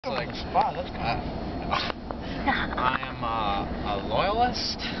on the spot. That's kind I am a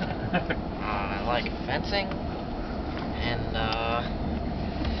loyalist. I like fencing, and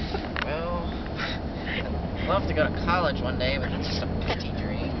well, I'd love to go to college one day, but that's just a petty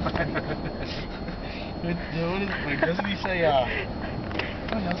dream. Doesn't he say?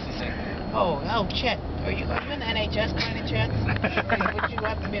 What else does he say? Oh, Chet, are you in the NHS by any chance? Would you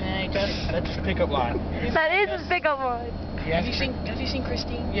have to be in the NHS? That's his pickup line. That is his pickup line. Have you seen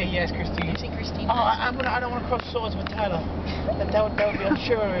Christine? Yeah, yes, Christine. Have you seen Christine? Oh, I don't want to cross swords with Tyler. That would be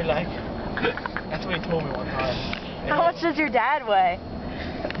unsure, like. That's what he told me one time. How much does your dad weigh?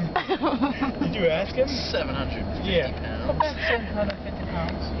 Did you ask him? 750 pounds. About 750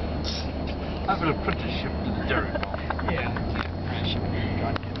 pounds. I've an apprenticeship to the dairy farm. Yeah. Apprenticeship in your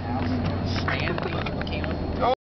goddamn house. Stand.